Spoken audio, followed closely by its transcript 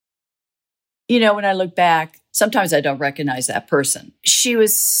when I look back, sometimes I don't recognize that person.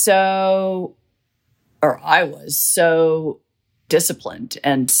 I was so disciplined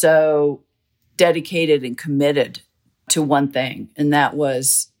and so dedicated and committed to one thing, and that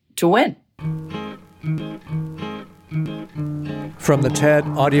was to win. From the TED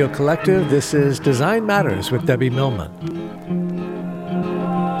Audio Collective, this is Design Matters with Debbie Millman.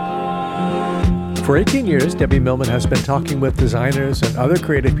 For 18 years, Debbie Millman has been talking with designers and other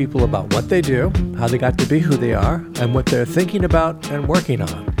creative people about what they do, how they got to be who they are, and what they're thinking about and working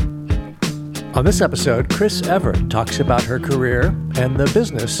on. On this episode, Chris Evert talks about her career and the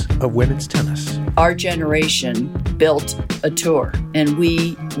business of women's tennis. Our generation built a tour, and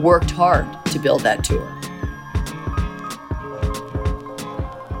we worked hard to build that tour.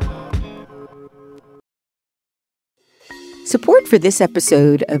 Support for this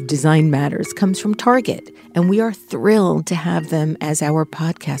episode of Design Matters comes from Target, and we are thrilled to have them as our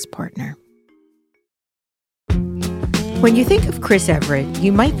podcast partner. When you think of Chris Evert,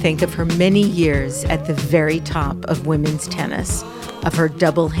 you might think of her many years at the very top of women's tennis, of her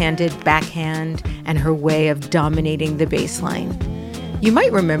double-handed backhand and her way of dominating the baseline. You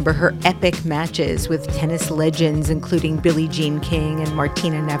might remember her epic matches with tennis legends including Billie Jean King and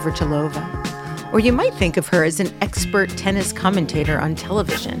Martina Navratilova. Or you might think of her as an expert tennis commentator on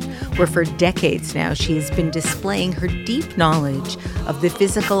television, where for decades now she has been displaying her deep knowledge of the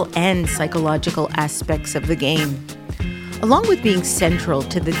physical and psychological aspects of the game. Along with being central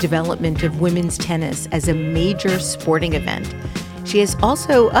to the development of women's tennis as a major sporting event, she has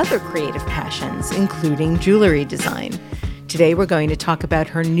also other creative passions, including jewelry design. Today we're going to talk about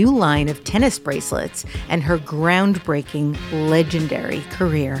her new line of tennis bracelets and her groundbreaking, legendary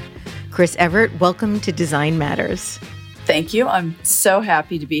career. Chris Evert, welcome to Design Matters. Thank you. I'm so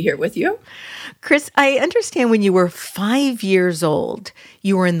happy to be here with you. Chris, I understand when you were 5 years old,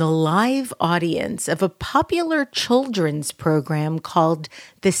 you were in the live audience of a popular children's program called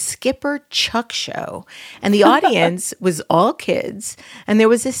The Skipper Chuck Show. And the audience was all kids. And there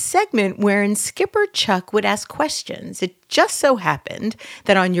was a segment wherein Skipper Chuck would ask questions. It just so happened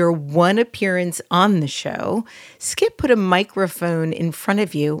that on your one appearance on the show, Skip put a microphone in front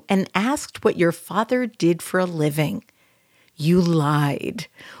of you and asked what your father did for a living. You lied.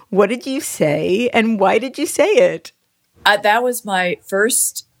 What did you say, and why did you say it? That was my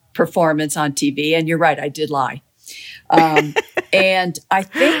first performance on TV, and you're right, I did lie. And I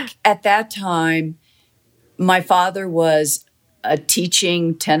think at that time, my father was a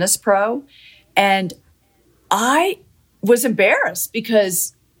teaching tennis pro, and I was embarrassed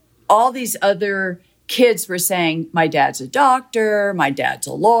because all these other kids were saying, my dad's a doctor, my dad's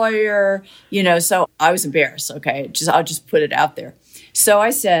a lawyer, so I was embarrassed. Okay, I'll just put it out there. So I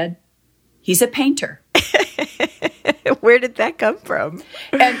said, he's a painter. Where did that come from?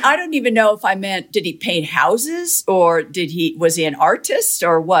 And I don't even know if I meant, did he paint houses or was he an artist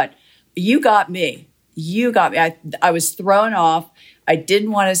or what? You got me. I was thrown off. I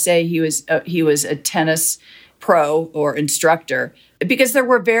didn't want to say he was a tennis pro or instructor because there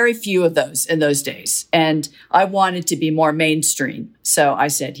were very few of those in those days. And I wanted to be more mainstream. So I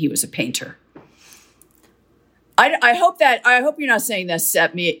said he was a painter. I hope you're not saying that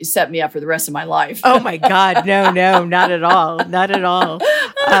set me up for the rest of my life. Oh my God. No, not at all. Not at all.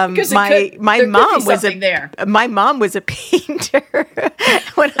 My mom was a painter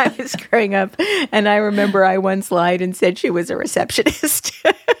when I was growing up. And I remember I once lied and said she was a receptionist.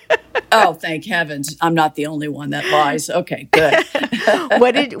 Oh, thank heavens. I'm not the only one that lies. Okay, good.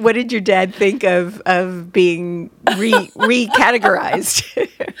 What did your dad think of being recategorized?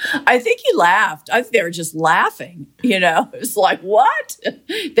 I think he laughed. I think they were just laughing. It was like, what?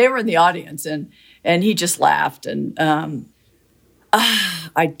 They were in the audience and he just laughed. And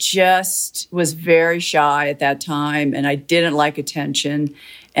I just was very shy at that time and I didn't like attention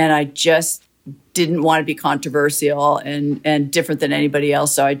and I just didn't want to be controversial and different than anybody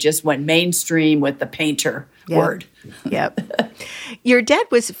else. So I just went mainstream with the painter word. Yep. Your dad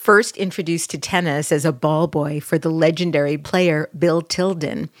was first introduced to tennis as a ball boy for the legendary player Bill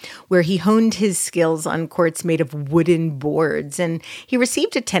Tilden, where he honed his skills on courts made of wooden boards. And he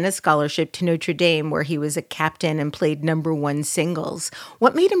received a tennis scholarship to Notre Dame, where he was a captain and played number one singles.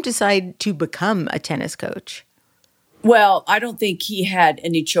 What made him decide to become a tennis coach? Well, I don't think he had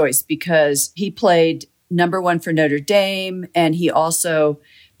any choice because he played number one for Notre Dame and he also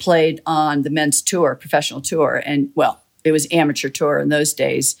played on the men's tour, professional tour. And well, it was amateur tour in those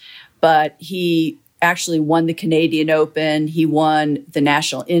days, but he actually won the Canadian Open. He won the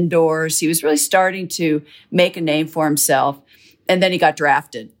national indoors. He was really starting to make a name for himself. And then he got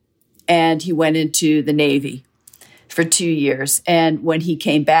drafted and he went into the Navy for 2 years. And when he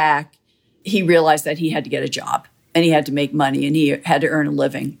came back, he realized that he had to get a job and he had to make money and he had to earn a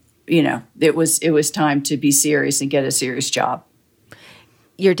living. It was time to be serious and get a serious job.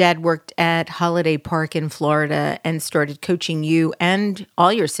 Your dad worked at Holiday Park in Florida and started coaching you and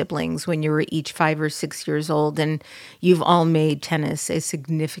all your siblings when you were each 5 or 6 years old. And you've all made tennis a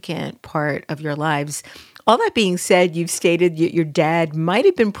significant part of your lives. All that being said, you've stated your dad might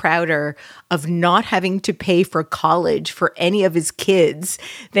have been prouder of not having to pay for college for any of his kids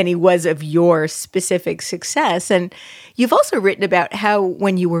than he was of your specific success. And you've also written about how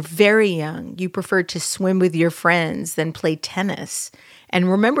when you were very young, you preferred to swim with your friends than play tennis. And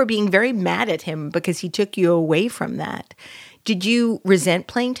remember being very mad at him because he took you away from that. Did you resent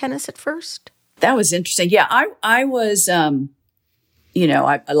playing tennis at first? That was interesting. Yeah, I was...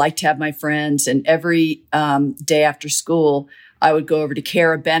 I like to have my friends, and every day after school, I would go over to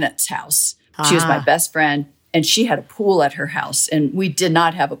Kara Bennett's house. She was my best friend, and she had a pool at her house, and we did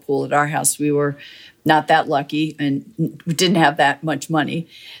not have a pool at our house. We were not that lucky, and we didn't have that much money.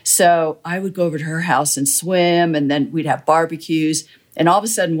 So I would go over to her house and swim, and then we'd have barbecues. And all of a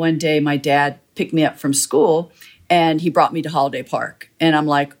sudden, one day, my dad picked me up from school, and he brought me to Holiday Park. And I'm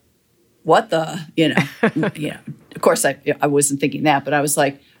like, what the, Of course, I wasn't thinking that, but I was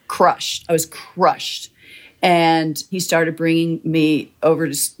like crushed. I was crushed. And he started bringing me over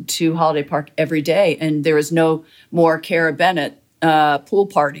to Holiday Park every day. And there was no more Kara Bennett pool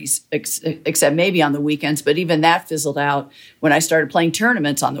parties, except maybe on the weekends. But even that fizzled out when I started playing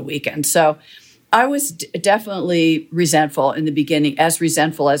tournaments on the weekends. So I was definitely resentful in the beginning, as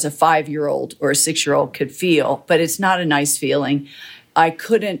resentful as a 5-year-old or a 6-year-old could feel. But it's not a nice feeling. I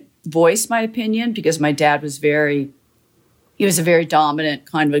couldn't voice my opinion because my dad was a very dominant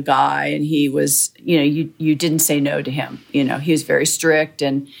kind of a guy, and he was, you didn't say no to him. He was very strict,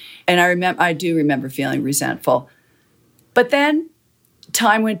 and I do remember feeling resentful. But then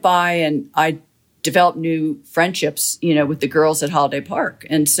time went by, and I developed new friendships, with the girls at Holiday Park.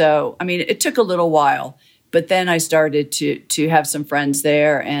 And so, it took a little while, but then I started to have some friends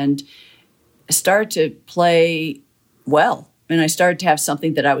there and started to play well. And I started to have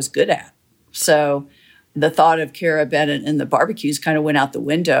something that I was good at. So the thought of Kara Bennett and the barbecues kind of went out the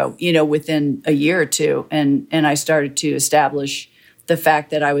window, within a year or two. And I started to establish the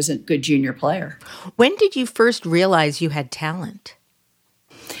fact that I was a good junior player. When did you first realize you had talent?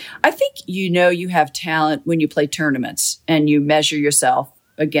 I think you have talent when you play tournaments and you measure yourself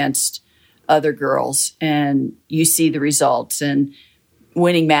against other girls and you see the results and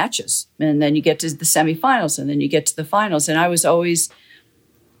winning matches. And then you get to the semifinals and then you get to the finals. And I was always,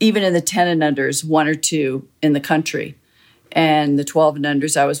 even in the 10 and unders, 1 or 2 in the country. And the 12 and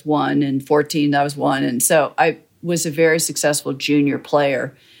unders, I was 1, and 14, I was 1. And so I was a very successful junior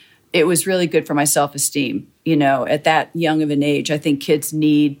player. It was really good for my self-esteem. At that young of an age, I think kids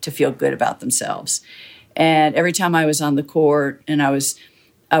need to feel good about themselves. And every time I was on the court and I was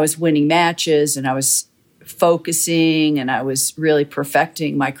winning matches and I was focusing and I was really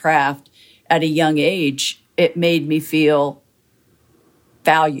perfecting my craft at a young age, it made me feel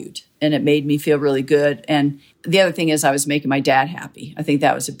valued and it made me feel really good. And the other thing is I was making my dad happy. I think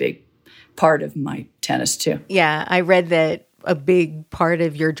that was a big part of my tennis too. Yeah, I read that a big part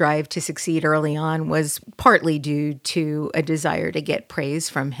of your drive to succeed early on was partly due to a desire to get praise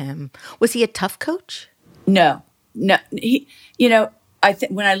from him. Was he a tough coach? No. He, I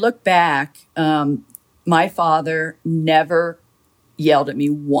think when I look back, my father never yelled at me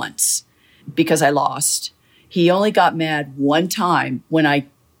once because I lost. He only got mad one time when I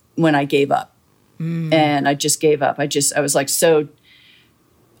gave up. And I just gave up. I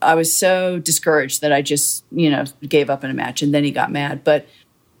was so discouraged that I just, gave up in a match, and then he got mad. But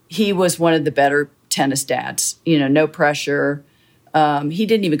he was one of the better tennis dads, no pressure. He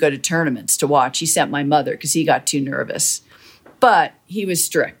didn't even go to tournaments to watch. He sent my mother because he got too nervous. But he was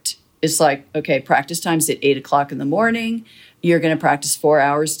strict. It's like, okay, practice time's at 8:00 in the morning. You're going to practice 4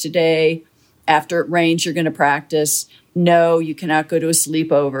 hours today. After it rains, you're going to practice. No, you cannot go to a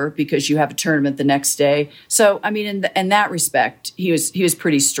sleepover because you have a tournament the next day. So, in that respect, he was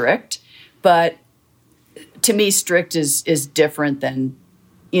pretty strict. But to me, strict is different than,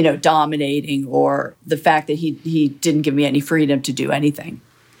 dominating or the fact that he didn't give me any freedom to do anything.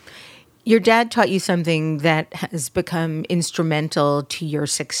 Your dad taught you something that has become instrumental to your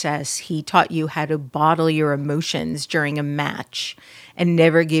success. He taught you how to bottle your emotions during a match and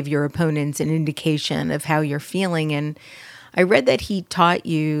never give your opponents an indication of how you're feeling. And I read that he taught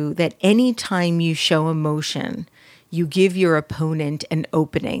you that any time you show emotion, you give your opponent an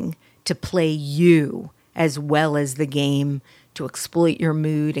opening to play you as well as the game, to exploit your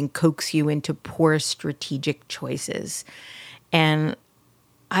mood and coax you into poor strategic choices. And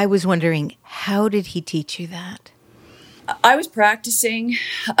I was wondering, how did he teach you that? I was practicing.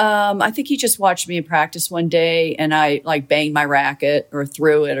 I think he just watched me in practice one day and I like banged my racket or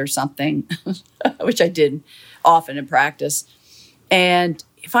threw it or something, which I did often in practice. And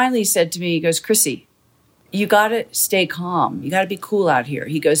finally he said to me, he goes, Chrissy, you got to stay calm. You got to be cool out here.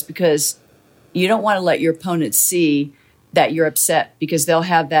 He goes, because you don't want to let your opponent see that you're upset because they'll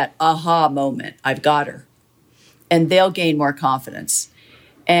have that aha moment. I've got her. And they'll gain more confidence.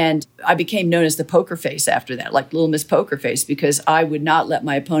 And I became known as the poker face after that, like Little Miss Poker Face, because I would not let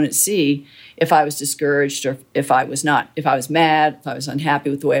my opponent see if I was discouraged or if I was mad, if I was unhappy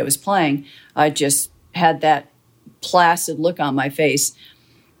with the way I was playing. I just had that placid look on my face.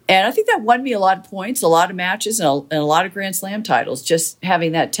 And I think that won me a lot of points, a lot of matches, and a lot of Grand Slam titles, just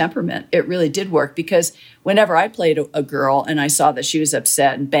having that temperament. It really did work because whenever I played a girl and I saw that she was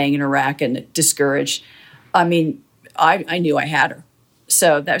upset and banging her racket and discouraged, I mean, I knew I had her.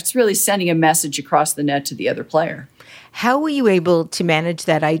 So that's really sending a message across the net to the other player. How were you able to manage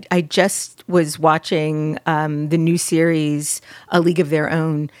that? I just was watching the new series, A League of Their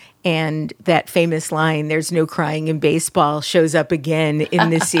Own, and that famous line, "There's no crying in baseball," shows up again in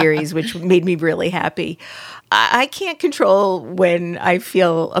this series, which made me really happy. I can't control when I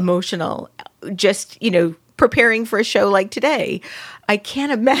feel emotional. Just, preparing for a show like today, I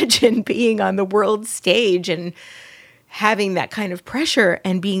can't imagine being on the world stage and having that kind of pressure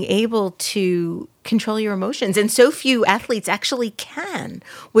and being able to control your emotions. And so few athletes actually can.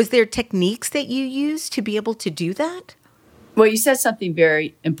 Was there techniques that you used to be able to do that? Well, you said something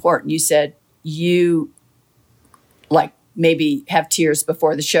very important. You said you maybe have tears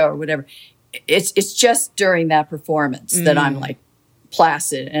before the show or whatever. It's just during that performance that I'm like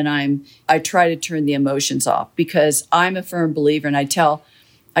placid and I try to turn the emotions off because I'm a firm believer. And I tell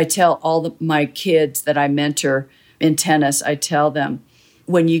all my kids that I mentor in tennis, I tell them,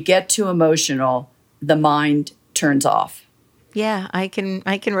 when you get too emotional, the mind turns off. Yeah, I can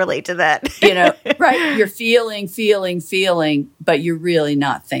relate to that. Right? You're feeling, but you're really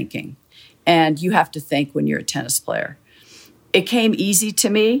not thinking. And you have to think when you're a tennis player. It came easy to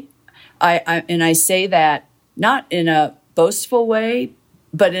me. I say that not in a boastful way,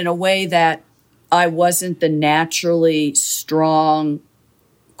 but in a way that I wasn't the naturally strong,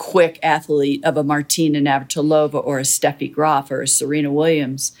 quick athlete of a Martina Navratilova or a Steffi Graf or a Serena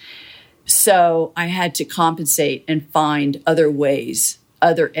Williams. So I had to compensate and find other ways,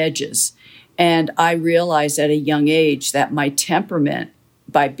 other edges. And I realized at a young age that my temperament,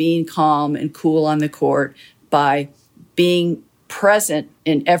 by being calm and cool on the court, by being present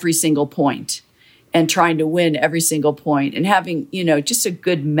in every single point and trying to win every single point and having, just a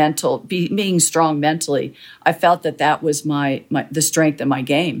good being strong mentally, I felt that was the strength of my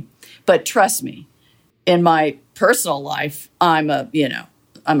game. But trust me, in my personal life, I'm a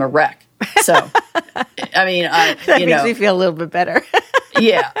wreck. So, I mean, that makes me feel a little bit better.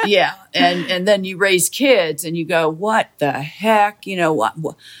 Yeah. And then you raise kids and you go, what the heck?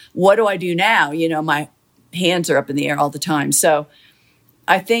 What do I do now? My hands are up in the air all the time. So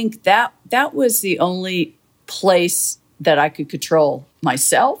I think that was the only place that I could control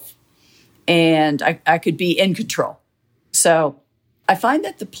myself and I could be in control. So I find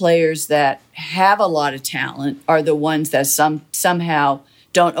that the players that have a lot of talent are the ones that somehow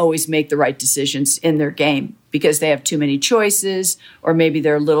don't always make the right decisions in their game because they have too many choices or maybe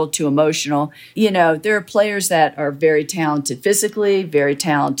they're a little too emotional. There are players that are very talented physically, very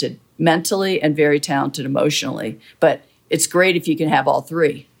talented mentally, and very talented emotionally. But it's great if you can have all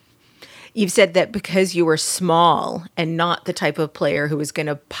three. You've said that because you were small and not the type of player who was going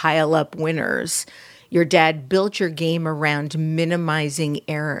to pile up winners, your dad built your game around minimizing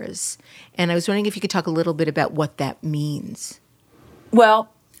errors. And I was wondering if you could talk a little bit about what that means.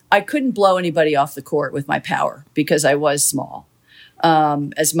 Well, I couldn't blow anybody off the court with my power because I was small.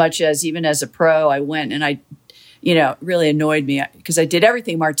 As much as even as a pro, I went and it really annoyed me because I did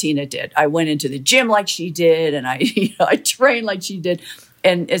everything Martina did. I went into the gym like she did and I trained like she did.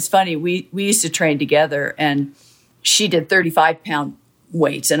 And it's funny, we used to train together and she did 35-pound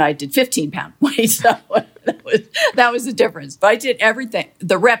weights and I did 15-pound weights. That was the difference. But I did everything.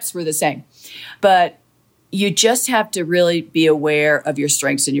 The reps were the same. But you just have to really be aware of your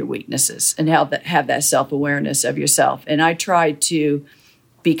strengths and your weaknesses and have that self-awareness of yourself. And I tried to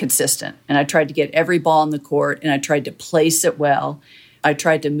be consistent. And I tried to get every ball in the court and I tried to place it well. I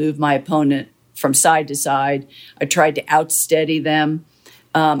tried to move my opponent from side to side. I tried to outsteady them.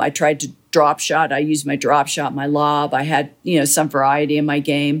 I tried to drop shot. I used my drop shot, my lob. I had, some variety in my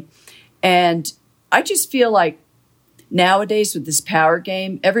game. And I just feel like nowadays with this power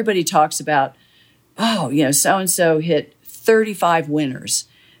game, everybody talks about, so-and-so hit 35 winners.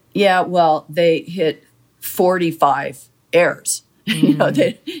 Yeah, well, they hit 45 errors.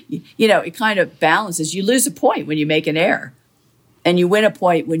 It kind of balances. You lose a point when you make an error, and you win a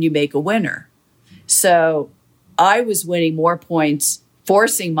point when you make a winner. So I was winning more points,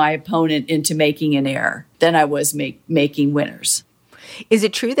 forcing my opponent into making an error than I was making winners. Is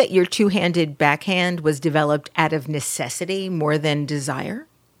it true that your two-handed backhand was developed out of necessity more than desire?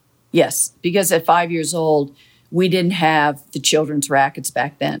 Yes, because at 5 years old, we didn't have the children's rackets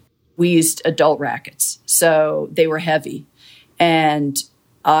back then. We used adult rackets, so they were heavy. And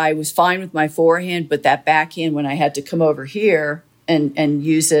I was fine with my forehand, but that backhand, when I had to come over here and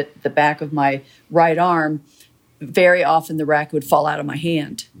use it, the back of my right arm, very often the racket would fall out of my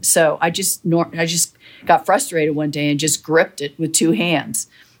hand. So I just got frustrated one day and just gripped it with two hands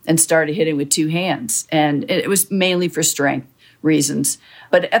and started hitting with two hands. And it was mainly for strength reasons.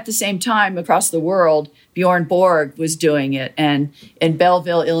 But at the same time, across the world, Bjorn Borg was doing it. And in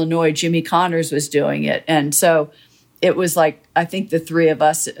Belleville, Illinois, Jimmy Connors was doing it. And so it was like, I think the three of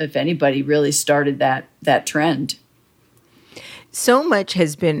us, if anybody, really started that trend. So much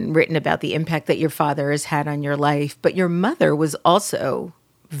has been written about the impact that your father has had on your life, but your mother was also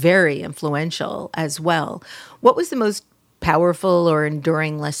very influential as well. What was the most powerful or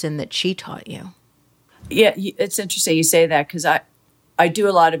enduring lesson that she taught you? Yeah, it's interesting you say that, because I do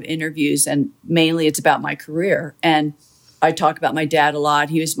a lot of interviews, and mainly it's about my career. And I talk about my dad a lot.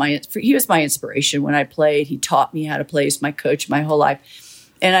 He was my inspiration when I played. He taught me how to play. He's my coach my whole life.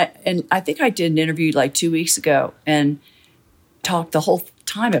 And I think I did an interview like 2 weeks ago and talked the whole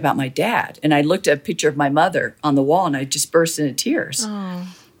time about my dad. And I looked at a picture of my mother on the wall and I just burst into tears.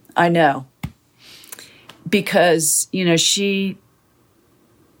 Oh. I know. Because, I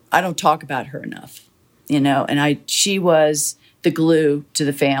don't talk about her enough, and she was the glue to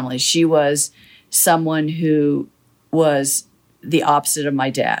the family. She was someone who was the opposite of my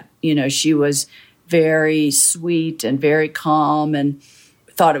dad. She was very sweet and very calm, and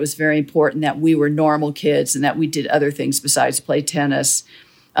thought it was very important that we were normal kids and that we did other things besides play tennis.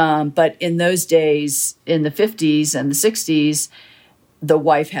 But in those days, in the 50s and the 60s, the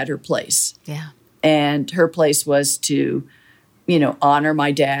wife had her place. Yeah. And her place was to, honor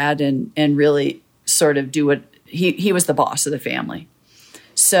my dad and really sort of do what he was the boss of the family.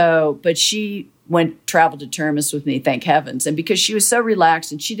 So, but she traveled to tournaments with me, thank heavens. And because she was so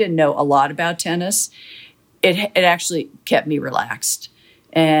relaxed and she didn't know a lot about tennis, it actually kept me relaxed.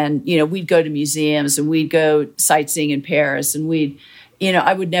 And, we'd go to museums and we'd go sightseeing in Paris, and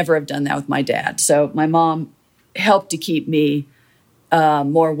I would never have done that with my dad. So my mom helped to keep me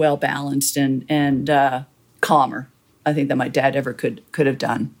more well-balanced and calmer, I think, than my dad ever could have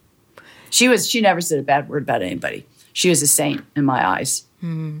done. She never said a bad word about anybody. She was a saint in my eyes.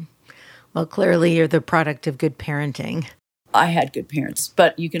 Mm. Well, clearly you're the product of good parenting. I had good parents,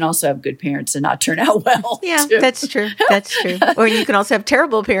 but you can also have good parents and not turn out well. Yeah, too. That's true. That's true. Or you can also have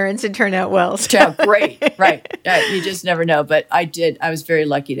terrible parents and turn out well. Yeah, great. Right. You just never know. But I was very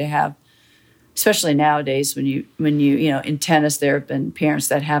lucky to have, especially nowadays when you in tennis, there have been parents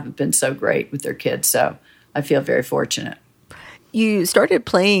that haven't been so great with their kids. So I feel very fortunate. You started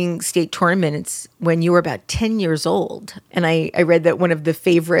playing state tournaments when you were about 10 years old. And I read that one of the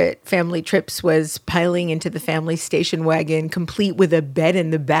favorite family trips was piling into the family station wagon, complete with a bed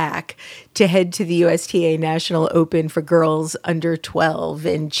in the back, to head to the USTA National Open for girls under 12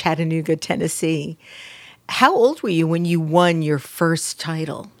 in Chattanooga, Tennessee. How old were you when you won your first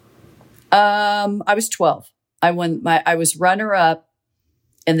title? I was 12. I was runner-up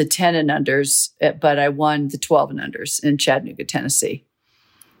in the 10 and unders, but I won the 12 and unders in Chattanooga, Tennessee.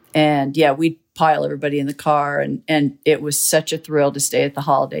 And yeah, we'd pile everybody in the car, and it was such a thrill to stay at the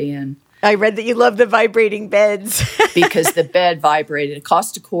Holiday Inn. I read that you love the vibrating beds. Because the bed vibrated. It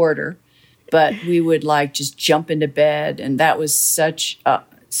cost $0.25, but we would just jump into bed, and that was such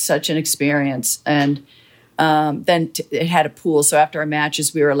an experience. And then it had a pool, so after our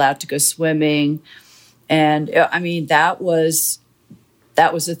matches, we were allowed to go swimming. And that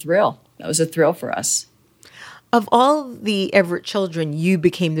was a thrill. That was a thrill for us. Of all the Evert children, you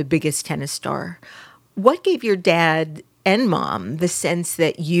became the biggest tennis star. What gave your dad and mom the sense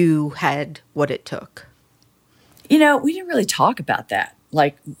that you had what it took? We didn't really talk about that.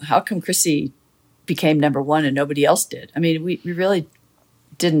 Like, how come Chrissy became number one and nobody else did? We really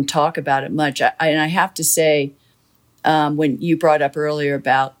didn't talk about it much. And I have to say, when you brought up earlier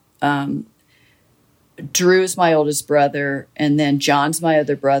about Drew's my oldest brother, and then John's my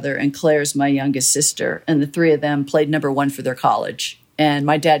other brother, and Claire's my youngest sister. And the three of them played number one for their college. And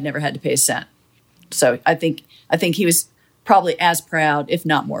my dad never had to pay a cent. So I think he was probably as proud, if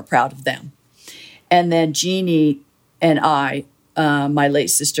not more proud of them. And then Jeannie and I my late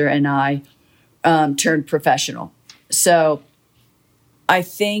sister and I turned professional. So I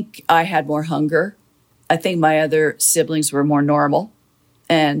think I had more hunger. I think my other siblings were more normal,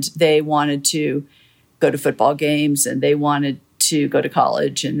 and they wanted to go to football games and they wanted to go to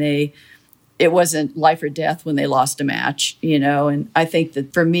college, and it wasn't life or death when they lost a match, and I think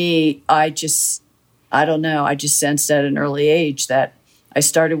that for me, I just sensed at an early age that I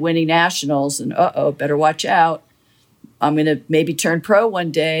started winning nationals and better watch out. I'm going to maybe turn pro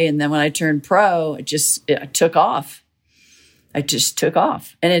one day. And then when I turned pro, I took off. I just took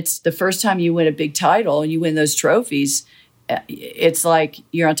off. And it's the first time you win a big title and you win those trophies, it's like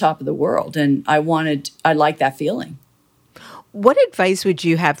you're on top of the world. And I like that feeling. What advice would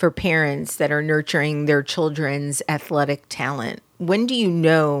you have for parents that are nurturing their children's athletic talent? When do you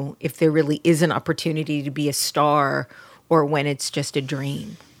know if there really is an opportunity to be a star or when it's just a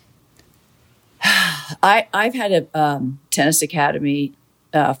dream? I've had a tennis academy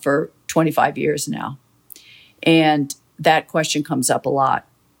for 25 years now. And that question comes up a lot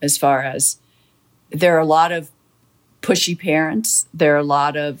as far as there are a lot of pushy parents. There are a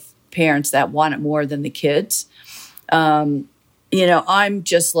lot of parents that want it more than the kids. I'm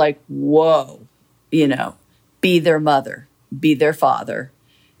just like, whoa, be their mother, be their father.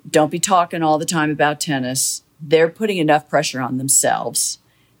 Don't be talking all the time about tennis. They're putting enough pressure on themselves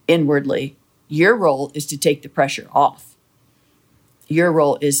inwardly. Your role is to take the pressure off. Your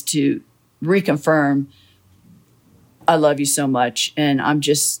role is to reconfirm, I love you so much, and I'm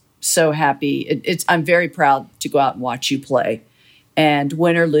just so happy. I'm very proud to go out and watch you play. And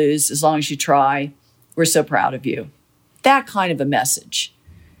win or lose, as long as you try, we're so proud of you. That kind of a message.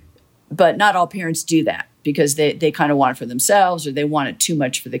 But not all parents do that because they kind of want it for themselves or they want it too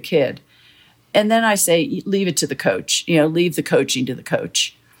much for the kid. And then I say, leave it to the coach. Leave the coaching to the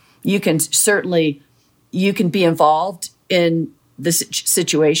coach. You can be involved in the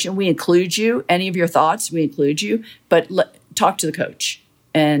situation. We include you. Any of your thoughts, we include you. But talk to the coach.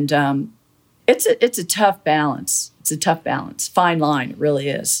 And it's a tough balance. It's a tough balance. Fine line. It really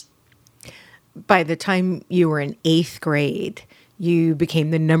is. By the time you were in 8th grade, you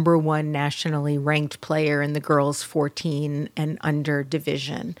became the number 1 nationally ranked player in the girls 14 and under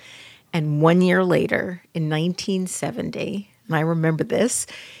division. And 1 year later, in 1970, and I remember this,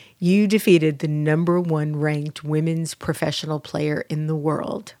 you defeated the number 1 ranked women's professional player in the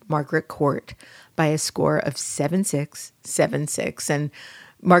world, Margaret Court, by a score of 7-6, 7-6. And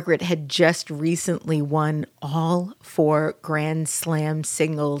Margaret had just recently won all 4 Grand Slam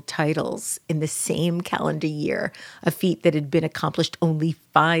single titles in the same calendar year, a feat that had been accomplished only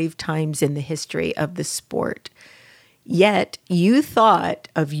 5 times in the history of the sport. Yet you thought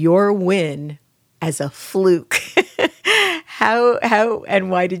of your win as a fluke. How,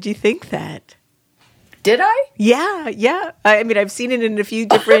 and why did you think that? Did I? Yeah. I mean, I've seen it in a few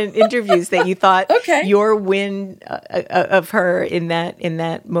different interviews that you thought okay. Your win of her in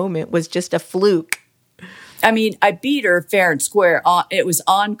that moment was just a fluke. I mean, I beat her fair and square. It was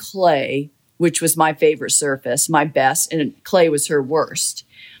on clay, which was my favorite surface, my best, and clay was her worst.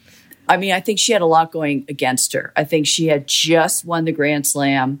 I mean, I think she had a lot going against her. I think she had just won the Grand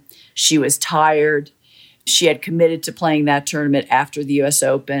Slam. She was tired. She had committed to playing that tournament after the U.S.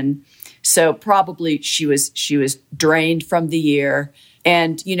 Open. So probably she was drained from the year.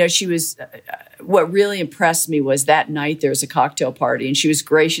 And, she was, what really impressed me was that night there was a cocktail party and she was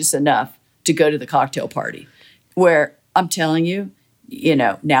gracious enough to go to the cocktail party where I'm telling you,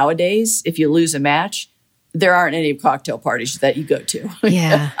 nowadays, if you lose a match, there aren't any cocktail parties that you go to.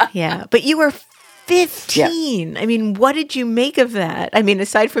 Yeah. But you were 15. Yeah. I mean, what did you make of that? I mean,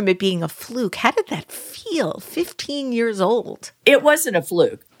 aside from it being a fluke, how did that feel? 15 years old. It wasn't a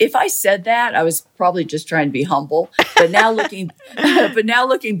fluke. If I said that, I was probably just trying to be humble. But now looking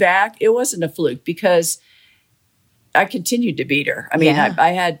back, it wasn't a fluke because I continued to beat her. I mean,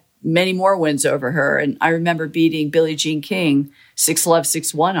 I had many more wins over her. And I remember beating Billie Jean King 6-love,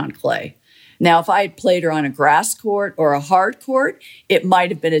 6-1 on clay. Now, if I had played her on a grass court or a hard court, it might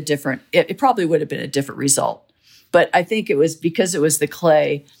have been it probably would have been a different result. But I think it was because it was the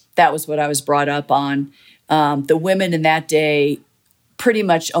clay, that was what I was brought up on. The women in that day pretty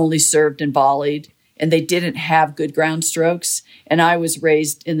much only served and volleyed, and they didn't have good ground strokes. And I was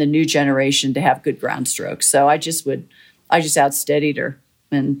raised in the new generation to have good ground strokes. So I just outsteadied her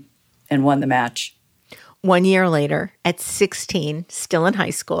and won the match. 1 year later, at 16, still in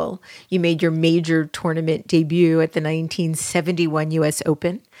high school, you made your major tournament debut at the 1971 U.S.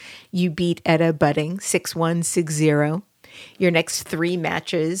 Open. You beat Etta Budding 6-1, 6-0. Your next 3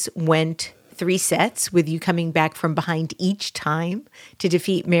 matches went 3 sets, with you coming back from behind each time to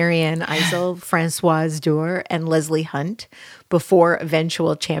defeat Marianne Eisel, Françoise Dürr, and Leslie Hunt before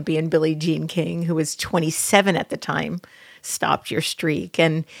eventual champion Billie Jean King, who was 27 at the time, stopped your streak.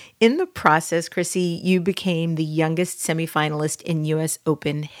 And in the process, Chrissy, you became the youngest semifinalist in U.S.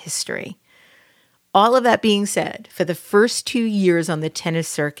 Open history. All of that being said, for the first 2 years on the tennis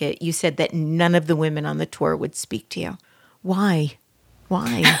circuit, you said that none of the women on the tour would speak to you. Why?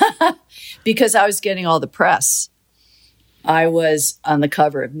 Because I was getting all the press. I was on the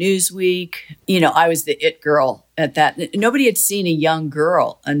cover of Newsweek. I was the it girl at that. Nobody had seen a young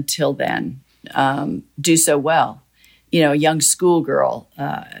girl until then do so well. A young schoolgirl,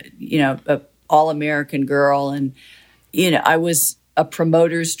 a all-American girl. And, I was a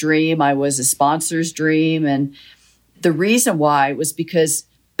promoter's dream. I was a sponsor's dream. And the reason why was because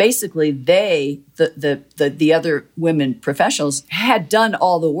basically the other women professionals had done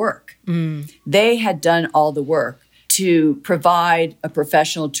all the work. They had done all the work to provide a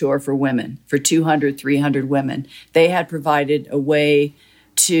professional tour for women, for 200, 300 women. They had provided a way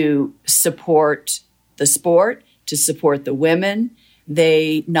to support the sport, to support the women.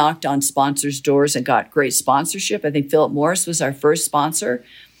 They knocked on sponsors' doors and got great sponsorship. I think Philip Morris was our first sponsor.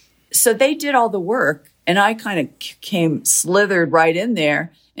 So they did all the work, and I kind of slithered right in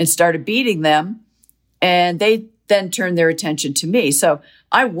there and started beating them, and they then turned their attention to me. So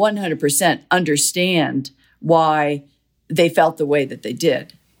I 100% understand why they felt the way that they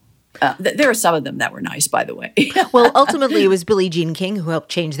did. There are some of them that were nice, by the way. Well, ultimately, it was Billie Jean King who helped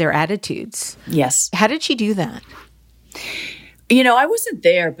change their attitudes. Yes. How did she do that? I wasn't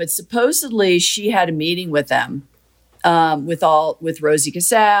there, but supposedly she had a meeting with them, with Rosie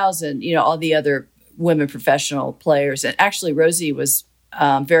Casals and, all the other women professional players. And actually, Rosie was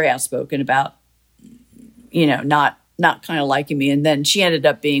very outspoken about, not kind of liking me. And then she ended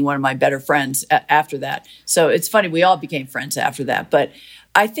up being one of my better friends after that. So it's funny, we all became friends after that. But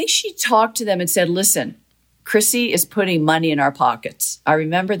I think she talked to them and said, listen, Chrissy is putting money in our pockets. I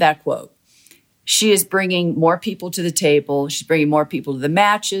remember that quote. She is bringing more people to the table. She's bringing more people to the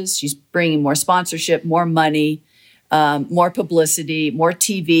matches. She's bringing more sponsorship, more money, more publicity, more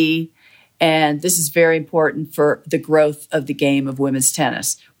TV. And this is very important for the growth of the game of women's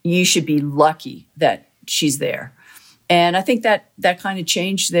tennis. You should be lucky that she's there. And I think that kind of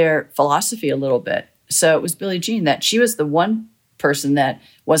changed their philosophy a little bit. So it was Billie Jean that she was the one person that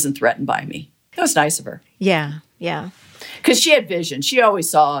wasn't threatened by me. That was nice of her. Yeah. Because she had vision. She always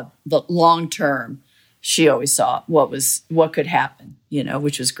saw the long term. She always saw what could happen,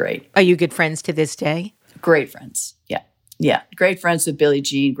 which was great. Are you good friends to this day? Great friends. Yeah. Great friends with Billie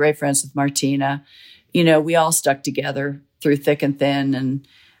Jean, great friends with Martina. We all stuck together through thick and thin. And,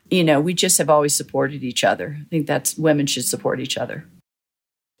 we just have always supported each other. I think women should support each other.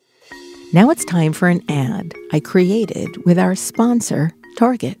 Now it's time for an ad I created with our sponsor,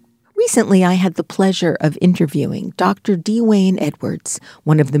 Target. Recently, I had the pleasure of interviewing Dr. Dwayne Edwards,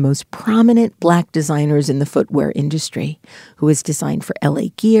 one of the most prominent Black designers in the footwear industry, who has designed for LA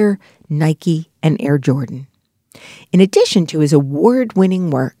Gear, Nike, and Air Jordan. In addition to his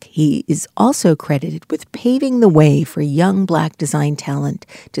award-winning work, he is also credited with paving the way for young Black design talent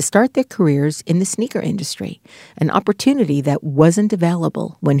to start their careers in the sneaker industry, an opportunity that wasn't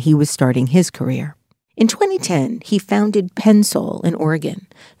available when he was starting his career. In 2010, he founded Pensole in Oregon,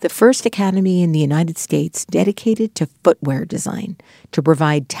 the first academy in the United States dedicated to footwear design, to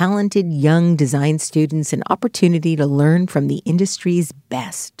provide talented young design students an opportunity to learn from the industry's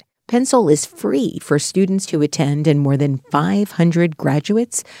best. Pensole is free for students to attend, and more than 500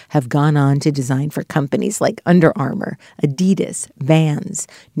 graduates have gone on to design for companies like Under Armour, Adidas, Vans,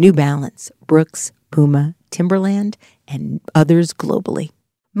 New Balance, Brooks, Puma, Timberland, and others globally.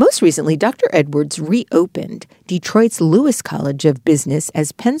 Most recently, Dr. Edwards reopened Detroit's Lewis College of Business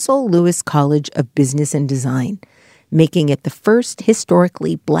as Pensole Lewis College of Business and Design, making it the first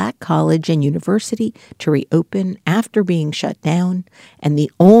historically Black college and university to reopen after being shut down, and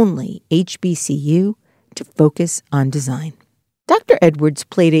the only HBCU to focus on design. Dr. Edwards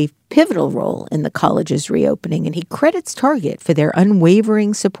played a pivotal role in the college's reopening, and he credits Target for their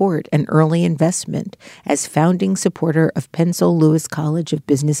unwavering support and early investment as founding supporter of Pensole Lewis College of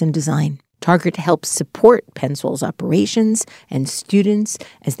Business and Design. Target helps support Pensole's operations and students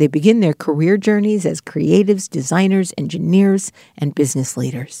as they begin their career journeys as creatives, designers, engineers, and business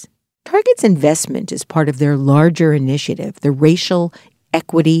leaders. Target's investment is part of their larger initiative, the Racial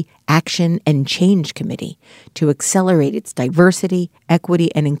Equity, Action, and Change Committee, to accelerate its diversity,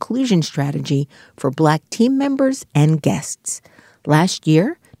 equity, and inclusion strategy for Black team members and guests. Last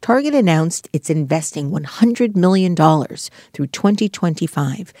year, Target announced it's investing $100 million through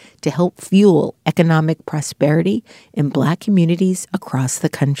 2025 to help fuel economic prosperity in Black communities across the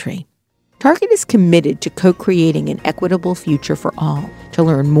country. Target is committed to co-creating an equitable future for all. To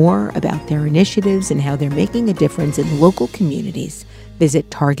learn more about their initiatives and how they're making a difference in local communities, visit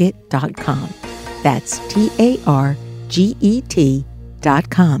Target.com. That's TARGET.com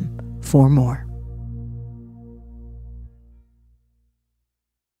for more.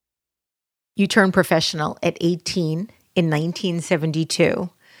 You turned professional at 18 in 1972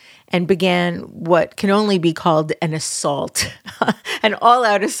 and began what can only be called an assault, an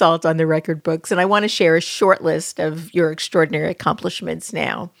all-out assault on the record books. And I want to share a short list of your extraordinary accomplishments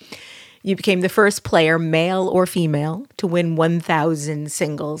now. You became the first player, male or female, to win 1,000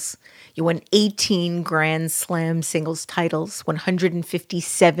 singles. You won 18 Grand Slam singles titles,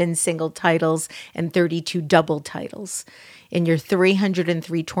 157 single titles, and 32 double titles. In your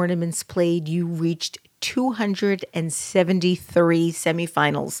 303 tournaments played, you reached 273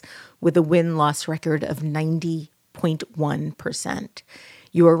 semifinals with a win-loss record of 90.1%.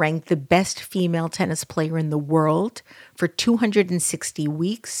 You were ranked the best female tennis player in the world for 260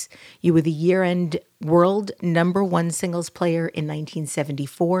 weeks. You were the year-end world #1 singles player in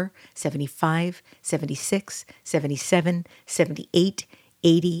 1974, 75, 76, 77, 78,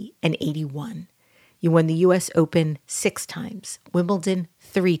 80, and 81. You won the U.S. Open 6 times, Wimbledon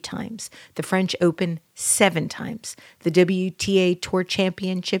 3 times, the French Open 7 times, the WTA Tour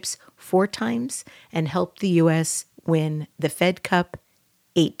Championships 4 times, and helped the U.S. win the Fed Cup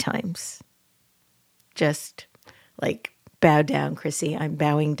 8 times. Just bow down, Chrissy. I'm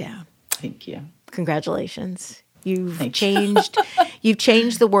bowing down. Thank you. Congratulations. You've changed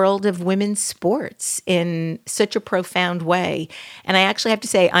the world of women's sports in such a profound way. And I actually have to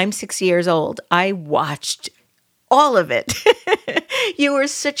say, I'm 6 years old. I watched all of it. You were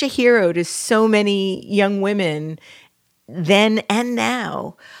such a hero to so many young women then and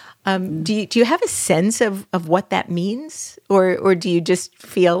now. Do you have a sense of what that means? Or do you just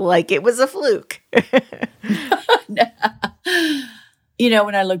feel like it was a fluke?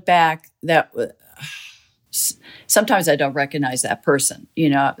 When I look back, sometimes I don't recognize that person.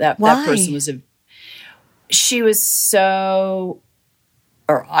 That person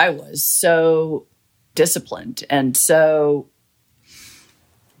I was so disciplined and so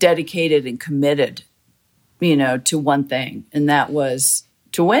dedicated and committed, to one thing, and that was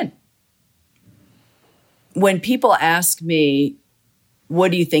to win. When people ask me, what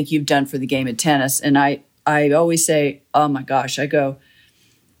do you think you've done for the game of tennis? And I always say, oh my gosh,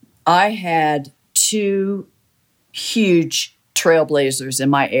 I had 2 huge trailblazers in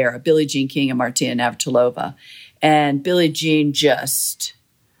my era, Billie Jean King and Martina Navratilova. And Billie Jean just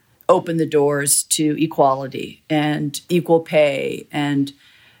opened the doors to equality and equal pay. And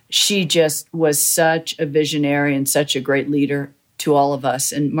she just was such a visionary and such a great leader to all of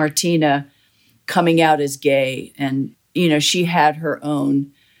us. And Martina coming out as gay, and, she had her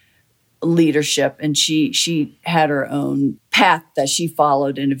own leadership, and she had her own path that she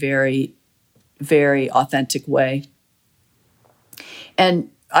followed in a very, very authentic way.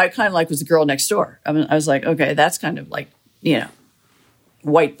 And I kind of was the girl next door. I was like, okay, that's kind of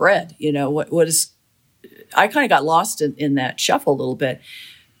white bread. What is? I kind of got lost in that shuffle a little bit.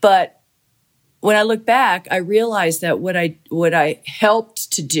 But when I look back, I realized that what I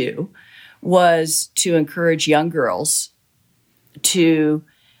helped to do was to encourage young girls to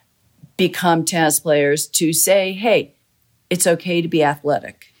become tennis players, to say, hey, it's okay to be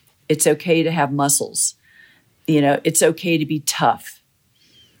athletic. It's okay to have muscles. It's okay to be tough.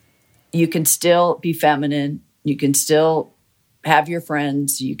 You can still be feminine. You can still have your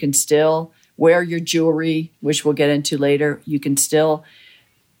friends. You can still wear your jewelry, which we'll get into later. You can still,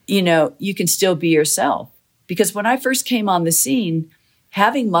 you can still be yourself. Because when I first came on the scene,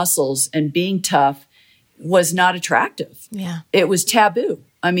 having muscles and being tough was not attractive. Yeah. It was taboo.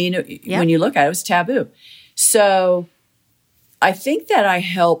 When you look at it, it was taboo. So I think that I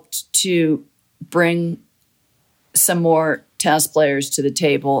helped to bring some more tennis players to the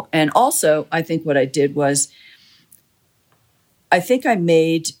table. And also, I think what I did was, I think I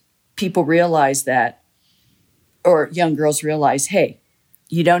made people realize that, or young girls realize, hey,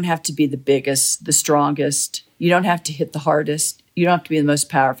 you don't have to be the biggest, the strongest. You don't have to hit the hardest. You don't have to be the most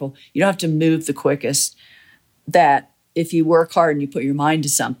powerful. You don't have to move the quickest. That if you work hard and you put your mind to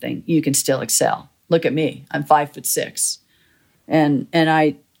something, you can still excel. Look at me. I'm 5'6", and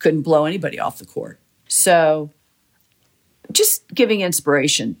I couldn't blow anybody off the court. So just giving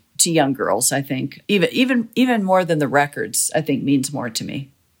inspiration to young girls, I think, even more than the records, I think means more to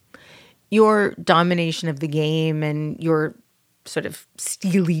me. Your domination of the game and your sort of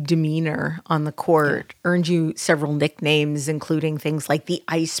steely demeanor on the court earned you several nicknames, including things like the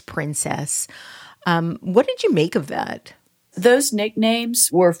Ice Princess. What did you make of that? Those nicknames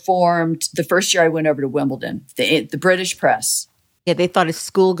were formed the first year I went over to Wimbledon, the British press. Yeah, they thought a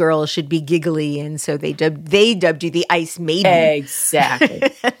schoolgirl should be giggly, and so they dubbed you the Ice Maiden. Exactly.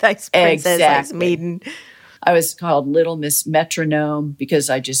 The Ice Princess, Ice Maiden. I was called Little Miss Metronome because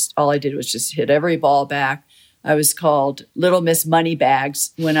all I did was just hit every ball back. I was called Little Miss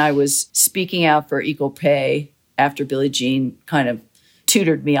Moneybags when I was speaking out for equal pay after Billie Jean kind of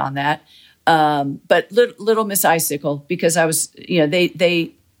tutored me on that. But Little Miss Icicle because I was,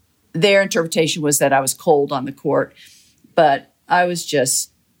 their interpretation was that I was cold on the court, but I was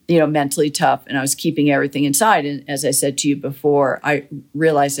just, mentally tough and I was keeping everything inside. And as I said to you before, I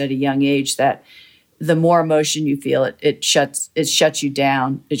realized at a young age that the more emotion you feel, it shuts you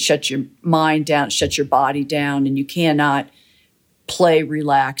down. It shuts your mind down. It shuts your body down, and you cannot play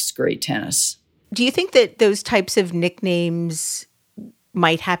relaxed, great tennis. Do you think that those types of nicknames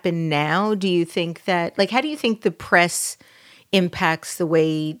might happen now? Do you think that, how do you think the press impacts the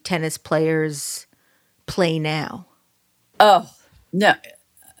way tennis players play now? Oh, no.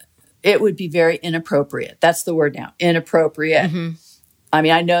 It would be very inappropriate. That's the word now, inappropriate. Mm-hmm. I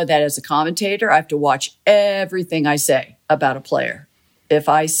mean, I know that as a commentator, I have to watch everything I say about a player. If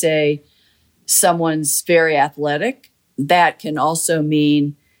I say someone's very athletic, that can also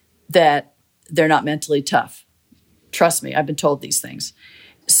mean that they're not mentally tough. Trust me, I've been told these things.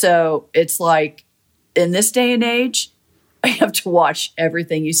 So it's like, in this day and age, I have to watch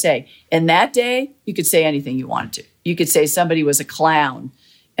everything you say. In that day, you could say anything you wanted to. You could say somebody was a clown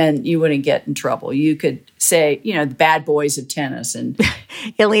and you wouldn't get in trouble. You could say, the bad boys of tennis. And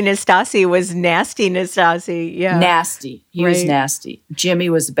Ilie Nastase was nasty Nastase. Yeah. Nasty. He was nasty. Jimmy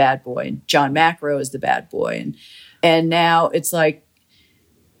was the bad boy. And John McEnroe is the bad boy. And now it's like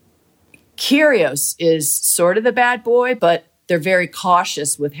Kyrgios is sort of the bad boy, but they're very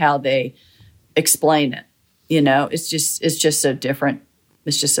cautious with how they explain it. It's just so different.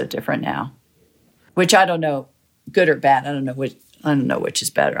 It's just so different now, which I don't know, good or bad. I don't know which is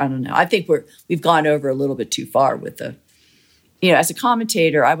better. I don't know. I think we've gone over a little bit too far with as a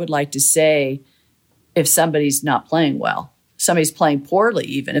commentator, I would like to say if somebody's not playing well, somebody's playing poorly,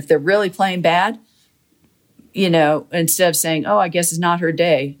 even if they're really playing bad, instead of saying, oh, I guess it's not her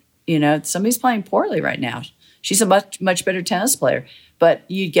day, somebody's playing poorly right now. She's a much, much better tennis player, but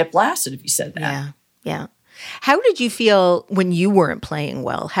you'd get blasted if you said that. Yeah. How did you feel when you weren't playing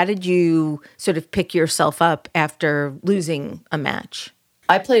well? How did you sort of pick yourself up after losing a match?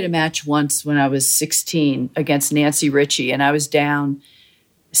 I played a match once when I was 16 against Nancy Ritchie, and I was down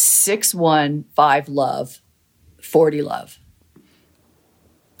 6-1, 5-love, 40-love.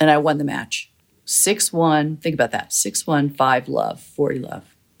 And I won the match. 6-1, think about that, 6-1, 5-love,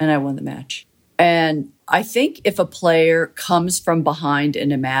 40-love. And I won the match. And I think if a player comes from behind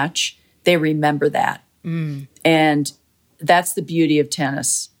in a match, they remember that. Mm. And that's the beauty of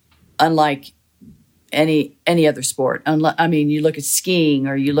tennis, unlike any other sport. You look at skiing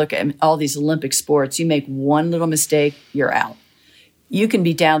or you look at all these Olympic sports, you make one little mistake, you're out. You can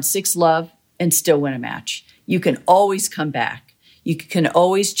be down 6-love and still win a match. You can always come back. You can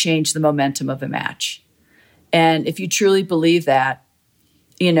always change the momentum of a match. And if you truly believe that,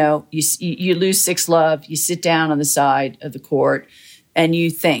 you lose 6-love, you sit down on the side of the court, and you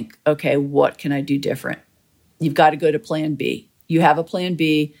think, okay, what can I do different? You've got to go to plan B. You have a plan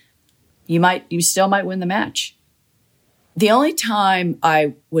B. You still might win the match. The only time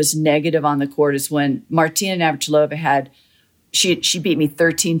I was negative on the court is when Martina Navratilova she beat me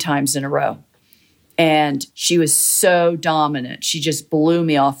 13 times in a row. And she was so dominant. She just blew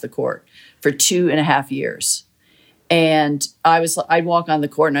me off the court for 2.5 years. And I'd walk on the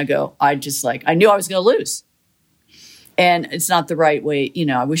court and I knew I was going to lose. And it's not the right way.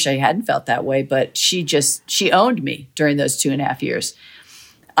 I wish I hadn't felt that way, but she owned me during those 2.5 years.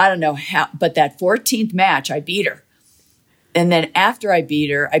 I don't know how, but that 14th match, I beat her. And then after I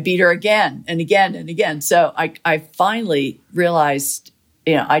beat her again and again and again. So I finally realized,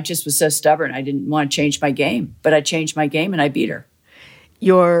 I just was so stubborn. I didn't want to change my game, but I changed my game and I beat her.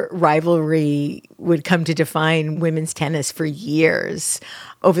 Your rivalry would come to define women's tennis for years.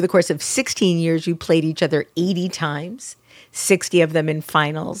 Over the course of 16 years, you played each other 80 times, 60 of them in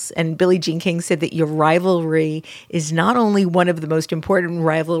finals. And Billie Jean King said that your rivalry is not only one of the most important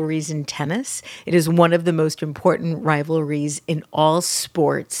rivalries in tennis, it is one of the most important rivalries in all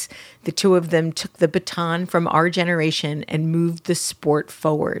sports. The two of them took the baton from our generation and moved the sport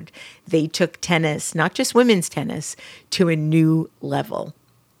forward. They took tennis, not just women's tennis, to a new level.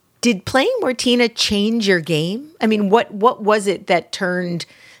 Did playing Martina change your game? I mean, what was it that turned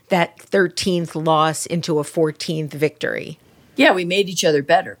that 13th loss into a 14th victory? Yeah, we made each other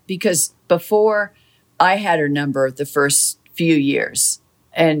better because before I had her number the first few years,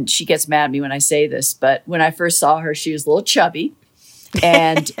 and she gets mad at me when I say this, but when I first saw her, she was a little chubby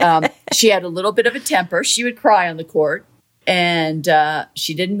and she had a little bit of a temper. She would cry on the court and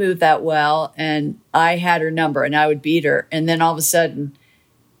she didn't move that well. And I had her number and I would beat her. And then all of a sudden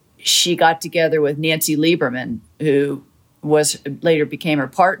she got together with Nancy Lieberman, who later became her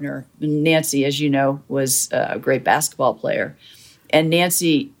partner. And Nancy, as you know, was a great basketball player. And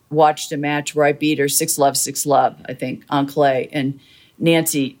Nancy watched a match where I beat her 6-love, 6-love, I think, on clay. And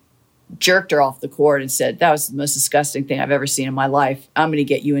Nancy jerked her off the court and said, that was the most disgusting thing I've ever seen in my life. I'm going to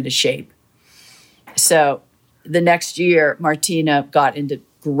get you into shape. So the next year, Martina got into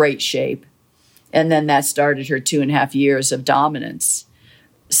great shape. And then that started her 2.5 years of dominance.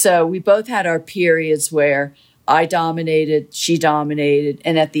 So we both had our periods where I dominated, she dominated.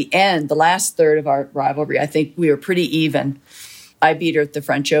 And at the end, the last third of our rivalry, I think we were pretty even. I beat her at the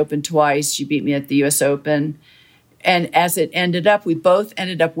French Open twice. She beat me at the U.S. Open. And as it ended up, we both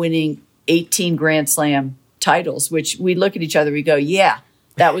ended up winning 18 Grand Slam titles, which we look at each other, we go, yeah,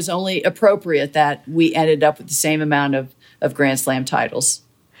 that was only appropriate that we ended up with the same amount of Grand Slam titles.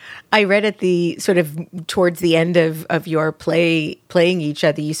 I read at the sort of towards the end of your playing each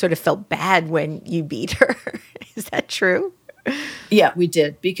other, you sort of felt bad when you beat her. Is that true? Yeah, we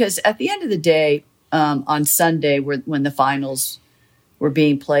did. Because at the end of the day, on Sunday, when the finals were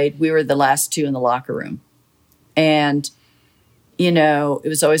being played, we were the last two in the locker room. And, you know, it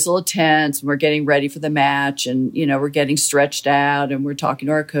was always a little tense. And we're getting ready for the match and, you know, we're getting stretched out and we're talking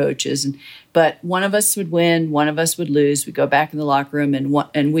to our coaches. But one of us would win, one of us would lose. We'd go back in the locker room and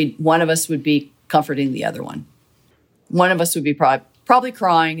one of us would be comforting the other one. One of us would be probably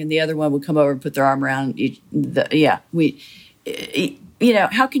crying and the other one would come over and put their arm around you know,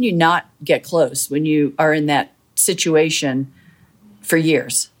 how can you not get close when you are in that situation for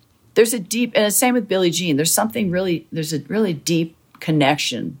years? There's a deep, and the same with Billie Jean, there's a really deep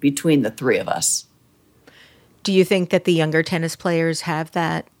connection between the three of us. Do you think that the younger tennis players have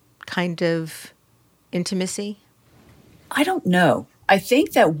that kind of intimacy? I don't know. I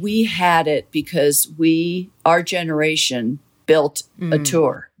think that we had it because our generation built a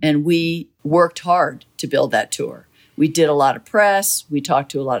tour and we worked hard to build that tour. We did a lot of press. We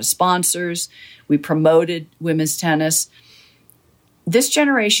talked to a lot of sponsors. We promoted women's tennis. This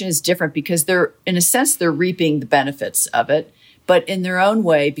generation is different because they're reaping the benefits of it, but in their own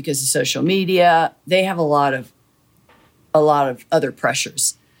way, because of social media, they have a lot of other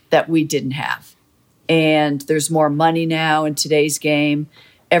pressures that we didn't have. And there's more money now in today's game.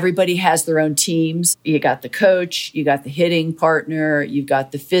 Everybody has their own teams. You got the coach, you got the hitting partner, you've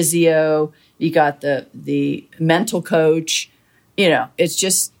got the physio, you got the mental coach. You know, it's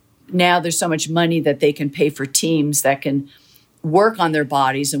just now there's so much money that they can pay for teams that can work on their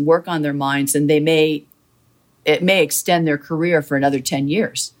bodies and work on their minds, and it may extend their career for another 10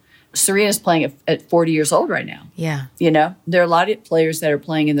 years. Serena's playing at 40 years old right now. Yeah. You know, there are a lot of players that are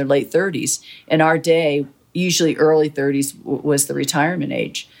playing in their late 30s. In our day, usually early 30s was the retirement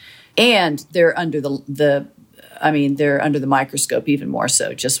age. And they're under the microscope even more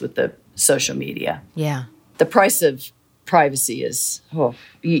so, just with the social media. Yeah. The price of privacy is,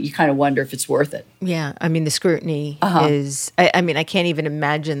 you kind of wonder if it's worth it. Yeah. I mean, the scrutiny is, I mean, I can't even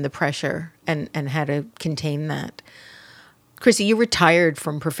imagine the pressure and how to contain that. Chrissy, you retired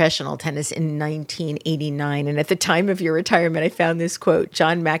from professional tennis in 1989. And at the time of your retirement, I found this quote.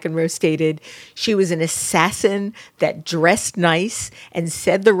 John McEnroe stated, "She was an assassin that dressed nice and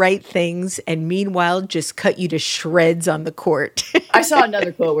said the right things and meanwhile just cut you to shreds on the court." I saw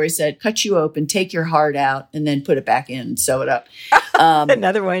another quote where he said, "Cut you open, take your heart out, and then put it back in and sew it up."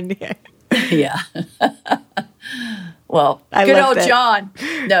 Another one. Yeah. Well, good old that. John.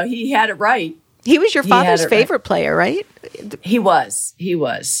 No, he had it right. He was your father's favorite player, right? He was. You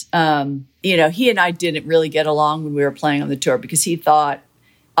know, he and I didn't really get along when we were playing on the tour because he thought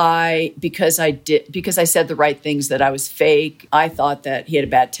because I said the right things that I was fake. I thought that he had a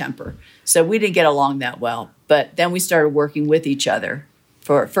bad temper. So we didn't get along that well. But then we started working with each other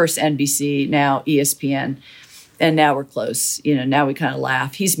for first NBC, now ESPN, and now we're close. You know, now we kind of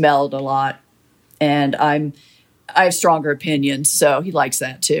laugh. He's mellowed a lot, and I have stronger opinions, so he likes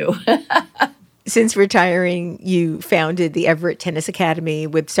that too. Since retiring, you founded the Evert Tennis Academy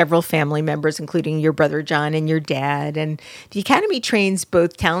with several family members, including your brother John and your dad. And the academy trains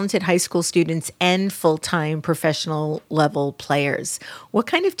both talented high school students and full-time professional level players. What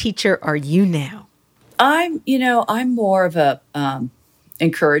kind of teacher are you now? I'm more of a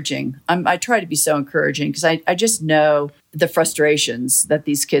encouraging. I try to be so encouraging because I just know the frustrations that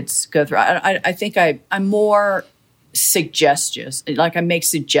these kids go through. I think I'm more suggestions. Like I make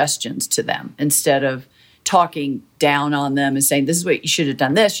suggestions to them instead of talking down on them and saying, this is what you should have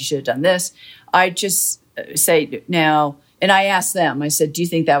done this, you should have done this. I just say now, and I ask them, I said, do you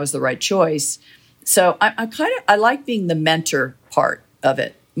think that was the right choice? So I like being the mentor part of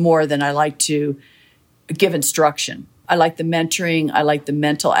it more than I like to give instruction. I like the mentoring. I like the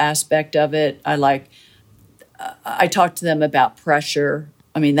mental aspect of it. I talk to them about pressure.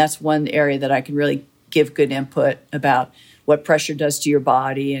 I mean, that's one area that I can really give good input about what pressure does to your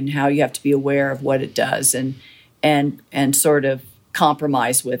body and how you have to be aware of what it does and sort of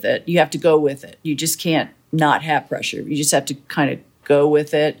compromise with it. You have to go with it. You just can't not have pressure. You just have to kind of go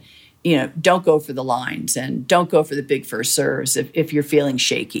with it. You know, don't go for the lines and don't go for the big first serves if you're feeling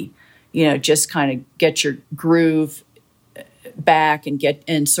shaky. You know, just kind of get your groove back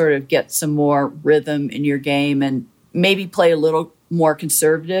and sort of get some more rhythm in your game and maybe play a little more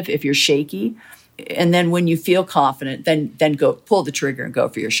conservative if you're shaky. And then when you feel confident, then go pull the trigger and go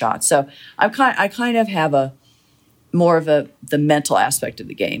for your shot. So I kind of have the mental aspect of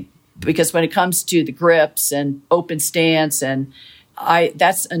the game, because when it comes to the grips and open stance and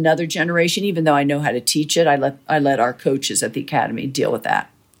that's another generation. Even though I know how to teach it, I let our coaches at the academy deal with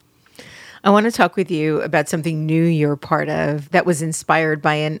that. I want to talk with you about something new you're part of that was inspired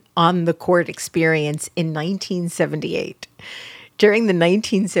by an on-the-court experience in 1978. During the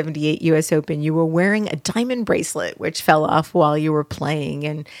 1978 U.S. Open, you were wearing a diamond bracelet, which fell off while you were playing.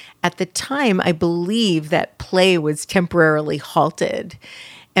 And at the time, I believe that play was temporarily halted.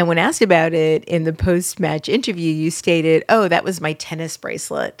 And when asked about it in the post-match interview, you stated, "Oh, that was my tennis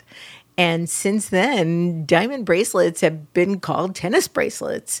bracelet." And since then, diamond bracelets have been called tennis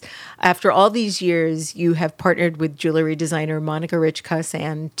bracelets. After all these years, you have partnered with jewelry designer Monica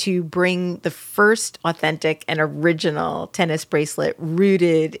Rich-Kausan to bring the first authentic and original tennis bracelet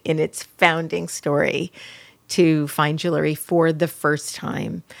rooted in its founding story to fine jewelry for the first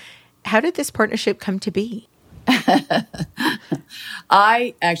time. How did this partnership come to be?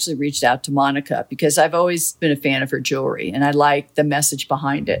 I actually reached out to Monica because I've always been a fan of her jewelry and I like the message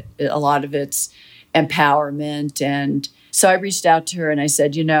behind it. A lot of it's empowerment. And so I reached out to her and I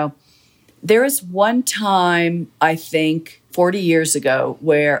said, you know, there was one time, I think 40 years ago,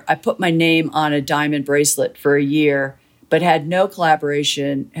 where I put my name on a diamond bracelet for a year, but had no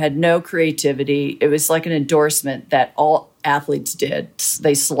collaboration, had no creativity. It was like an endorsement that all athletes did.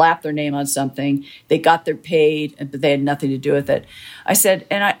 They slapped their name on something, they got their paid, but they had nothing to do with it. I said,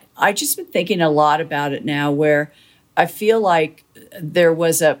 and I just been thinking a lot about it now, where I feel like there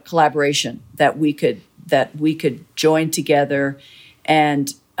was a collaboration that we could join together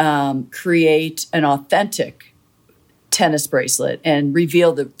and create an authentic tennis bracelet and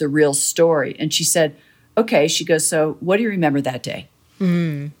reveal the real story. And she said, okay, she goes, so what do you remember that day?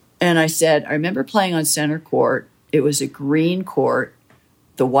 Mm. And I said, I remember playing on center court. It was a green court,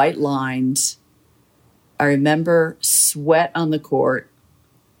 the white lines. I remember sweat on the court.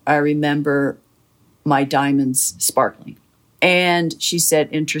 I remember my diamonds sparkling. And she said,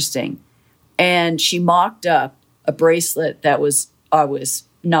 interesting. And she mocked up a bracelet that I was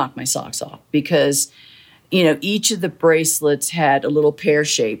knocked my socks off because, you know, each of the bracelets had a little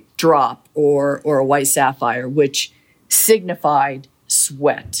pear-shaped drop or a white sapphire, which signified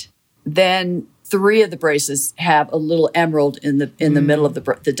sweat. Then 3 of the bracelets have a little emerald in the middle of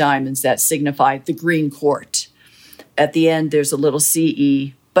the diamonds that signify the green court. At the end, there's a little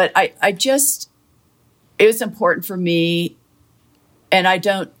CE. But it was important for me, and I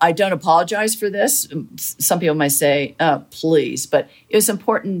don't apologize for this. Some people might say, oh, please. But it was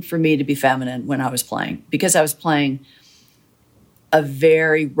important for me to be feminine when I was playing, because I was playing a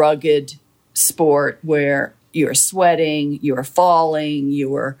very rugged sport where you were sweating, you were falling,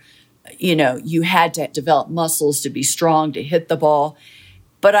 you had to develop muscles to be strong, to hit the ball.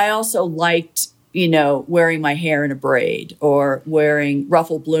 But I also liked, wearing my hair in a braid or wearing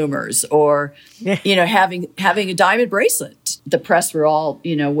ruffled bloomers or, having a diamond bracelet. The press were all,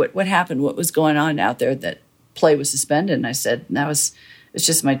 what happened? What was going on out there that play was suspended? And I said, it's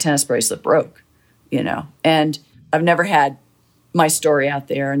just my tennis bracelet broke, and I've never had my story out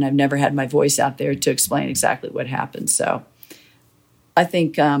there and I've never had my voice out there to explain exactly what happened. So I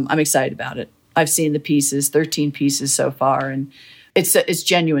think I'm excited about it. I've seen the pieces, 13 pieces so far, and it's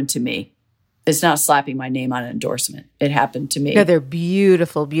genuine to me. It's not slapping my name on an endorsement. It happened to me. No, they're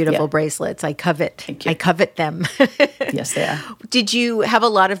beautiful, beautiful bracelets. I covet. Thank you. I covet them. Yes, they are. Did you have a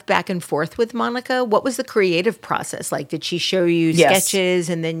lot of back and forth with Monica? What was the creative process like? Did she show you sketches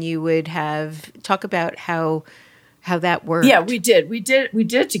and then you would talk about how how that worked. Yeah, we did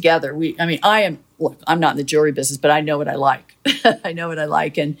it together. I'm not in the jewelry business, but I know what I like. I know what I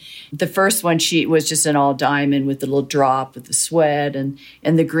like. And the first one, she was just an all diamond with the little drop with the sweat and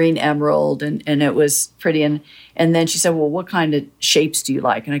the green emerald. And it was pretty. And then she said, well, what kind of shapes do you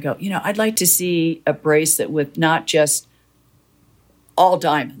like? And I go, I'd like to see a bracelet with not just all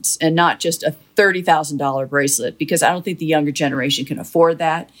diamonds and not just a $30,000 bracelet, because I don't think the younger generation can afford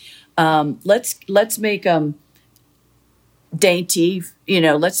that. Let's make them dainty,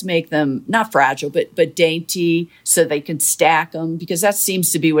 let's make them not fragile, but dainty so they can stack them, because that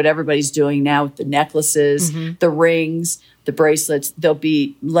seems to be what everybody's doing now with the necklaces, the rings, the bracelets. They'll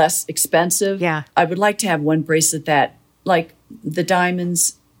be less expensive. Yeah. I would like to have one bracelet that, like, the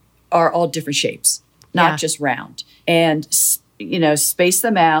diamonds are all different shapes, not just round. And, space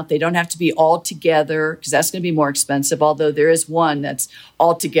them out. They don't have to be all together, because that's going to be more expensive, although there is one that's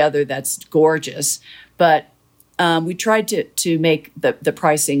all together that's gorgeous. But we tried to make the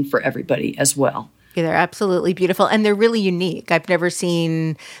pricing for everybody as well. Yeah, they're absolutely beautiful. And they're really unique. I've never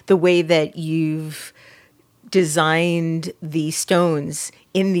seen the way that you've designed the stones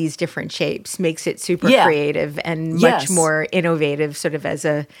in these different shapes. Makes it super creative and much more innovative, sort of as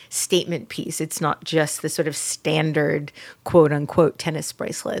a statement piece. It's not just the sort of standard quote unquote tennis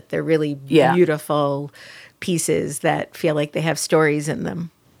bracelet. They're really beautiful pieces that feel like they have stories in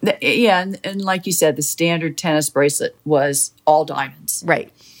them. And like you said, the standard tennis bracelet was all diamonds.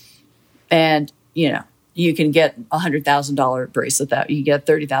 Right. And, you can get $100,000 bracelet that you get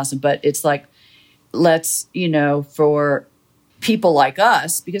 $30,000, but it's like, let's, for people like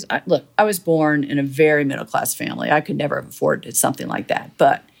us, because I was born in a very middle-class family. I could never have afforded something like that,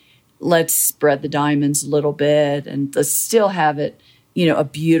 but let's spread the diamonds a little bit and let's still have it, a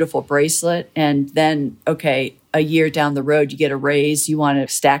beautiful bracelet. And then, a year down the road, you get a raise, you want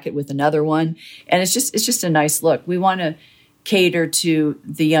to stack it with another one. And it's just a nice look. We want to cater to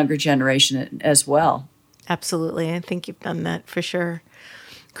the younger generation as well. Absolutely. I think you've done that for sure.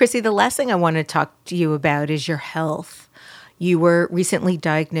 Chrissy, the last thing I want to talk to you about is your health. You were recently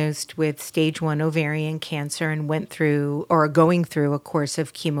diagnosed with stage 1 ovarian cancer and went through or are going through a course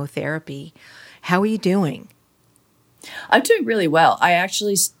of chemotherapy. How are you doing? I'm doing really well. I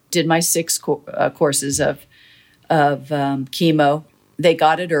actually did my 6 courses of chemo. They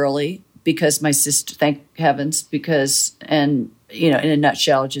got it early because my sister, thank heavens, in a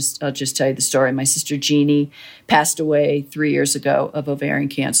nutshell, I'll just tell you the story. My sister Jeannie passed away 3 years ago of ovarian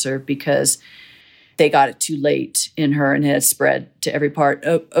cancer because they got it too late in her and it had spread to every part.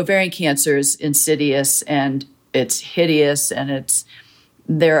 Ovarian cancer is insidious and it's hideous, and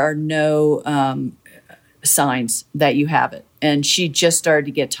there are no signs that you have it. And she just started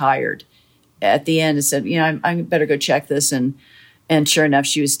to get tired at the end and said, I better go check this. And sure enough,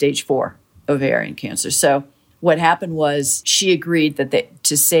 she was stage 4 ovarian cancer. So what happened was she agreed that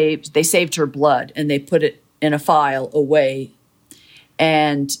they saved her blood and they put it in a file away.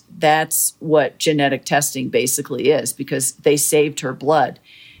 And that's what genetic testing basically is, because they saved her blood.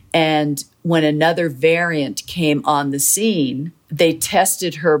 And when another variant came on the scene, they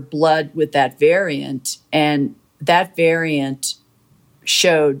tested her blood with that variant, and that variant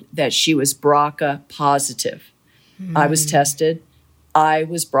showed that she was BRCA positive. I was tested. I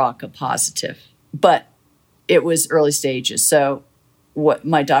was BRCA positive, but it was early stages. So what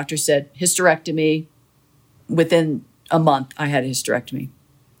my doctor said, hysterectomy. Within a month, I had a hysterectomy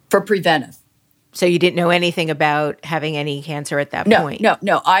for preventive. So you didn't know anything about having any cancer at that point?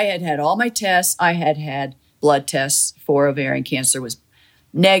 No. I had all my tests. I had blood tests for ovarian cancer, was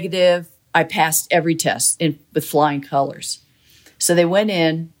negative. I passed every test with flying colors. So they went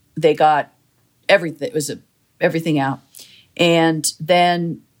in, they got everything. It was everything out. And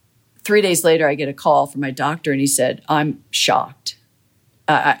then 3 days later, I get a call from my doctor, and he said, I'm shocked.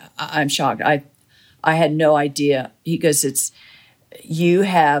 I'm shocked. I had no idea. He goes, you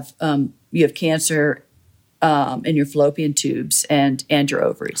have cancer in your fallopian tubes and your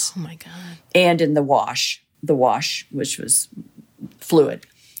ovaries. Oh my God. And in the wash, which was fluid.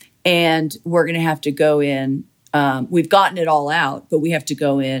 And we're going to have to go in. We've gotten it all out, but we have to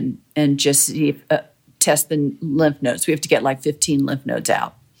go in and just test the lymph nodes. We have to get like 15 lymph nodes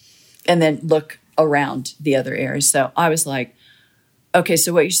out and then look around the other areas. So I was like, okay,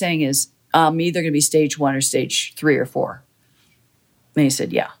 so what you're saying is I'm either going to be stage 1 or stage 3 or 4. And he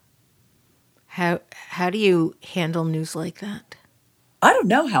said, yeah. How do you handle news like that? I don't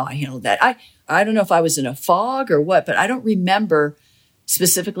know how I handled that. I don't know if I was in a fog or what, but I don't remember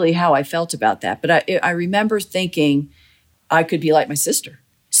specifically how I felt about that. But I remember thinking I could be like my sister.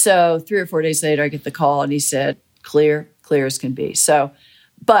 So 3 or 4 days later, I get the call and he said, clear as can be. So,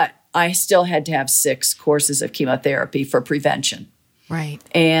 but I still had to have 6 courses of chemotherapy for prevention. Right.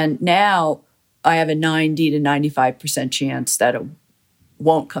 And now I have a 90 to 95% chance that it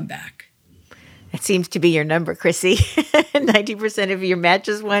won't come back. That seems to be your number, Chrissy. 90% of your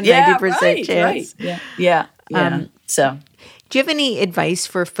matches won, 90% chance. Right. Yeah. So, do you have any advice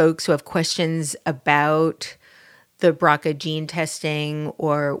for folks who have questions about the BRCA gene testing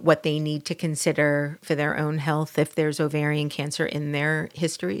or what they need to consider for their own health if there's ovarian cancer in their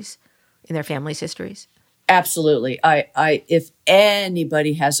histories, in their family's histories? Absolutely. If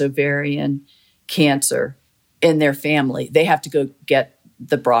anybody has ovarian cancer in their family, they have to go get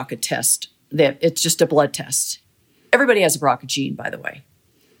the BRCA test. It's just a blood test. Everybody has a BRCA gene, by the way.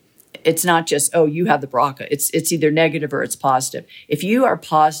 It's not just, you have the BRCA. It's either negative or it's positive. If you are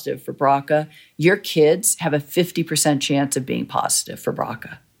positive for BRCA, your kids have a 50% chance of being positive for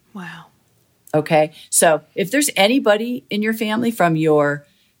BRCA. Wow. Okay? So if there's anybody in your family, from your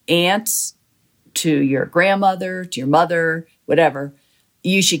aunts to your grandmother to your mother, whatever,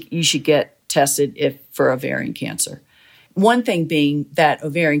 you should get tested for ovarian cancer. One thing being that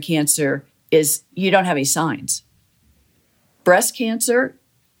ovarian cancer is you don't have any signs. Breast cancer,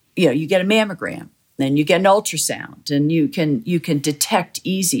 you get a mammogram, then you get an ultrasound, and you can detect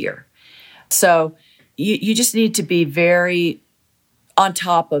easier. So you just need to be very on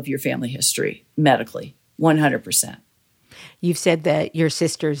top of your family history medically, 100%. You've said that your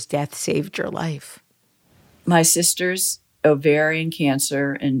sister's death saved your life. My sister's ovarian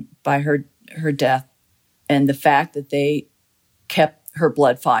cancer, and by her death, and the fact that they kept her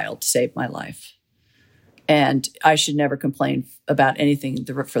blood filed, saved my life. And I should never complain about anything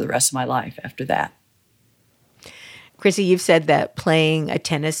for the rest of my life after that. Chrissy, you've said that playing a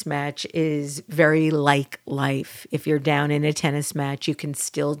tennis match is very like life. If you're down in a tennis match, you can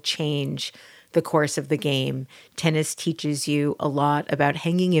still change the course of the game. Tennis teaches you a lot about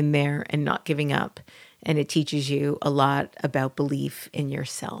hanging in there and not giving up. And it teaches you a lot about belief in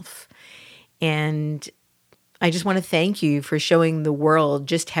yourself. And I just want to thank you for showing the world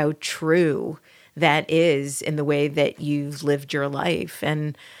just how true that is in the way that you've lived your life.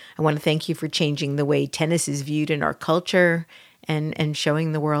 And I want to thank you for changing the way tennis is viewed in our culture and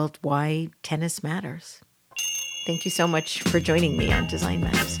showing the world why tennis matters. Thank you so much for joining me on Design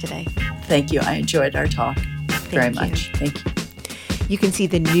Matters today. Thank you. I enjoyed our talk very much. Thank you. You can see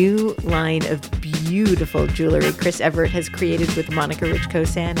the new line of beautiful jewelry Chris Evert has created with Monica Rich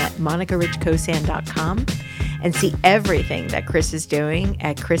Kosan at monicarichkosan.com, and see everything that Chris is doing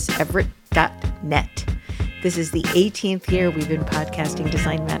at chriseverett.net. This is the 18th year we've been podcasting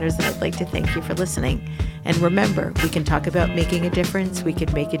Design Matters, and I'd like to thank you for listening. And remember, we can talk about making a difference, we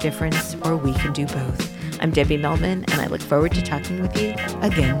can make a difference, or we can do both. I'm Debbie Millman, and I look forward to talking with you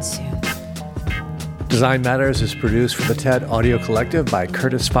again soon. Design Matters is produced for the TED Audio Collective by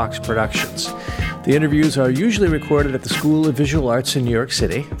Curtis Fox Productions. The interviews are usually recorded at the School of Visual Arts in New York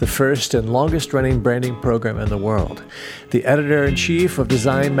City, the first and longest-running branding program in the world. The editor-in-chief of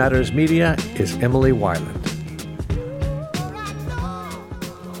Design Matters Media is Emily Weiland.